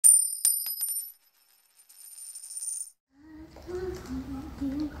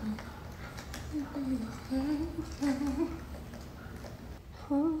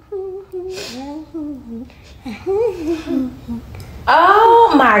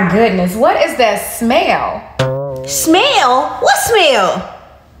my goodness, what is that smell? Smell? What smell?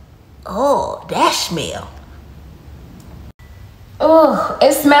 Oh, that smell. Ugh,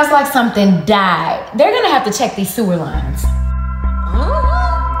 it smells like something died. They're gonna have to check these sewer lines.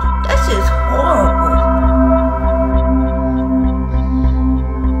 That's just horrible.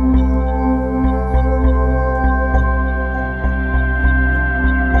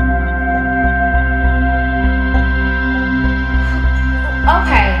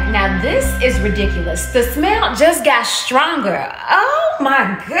 Okay, now this is ridiculous. The smell just got stronger. Oh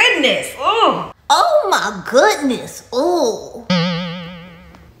my goodness. Ooh. Oh my goodness. Ooh.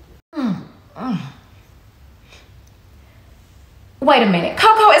 Wait a minute.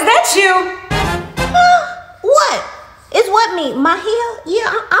 Coco, is that you? What? Is what me? My hair?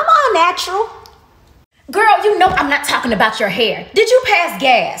 Yeah, I'm all natural. Girl, you know I'm not talking about your hair. Did you pass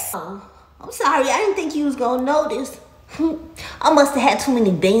gas? Oh, I'm sorry. I didn't think you was gonna notice. I must have had too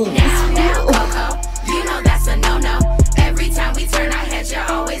many beans. Now, Coco, you know that's a no-no. Every time we turn our heads, you're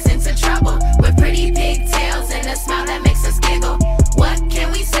always into trouble with pretty pigtails and a smile that makes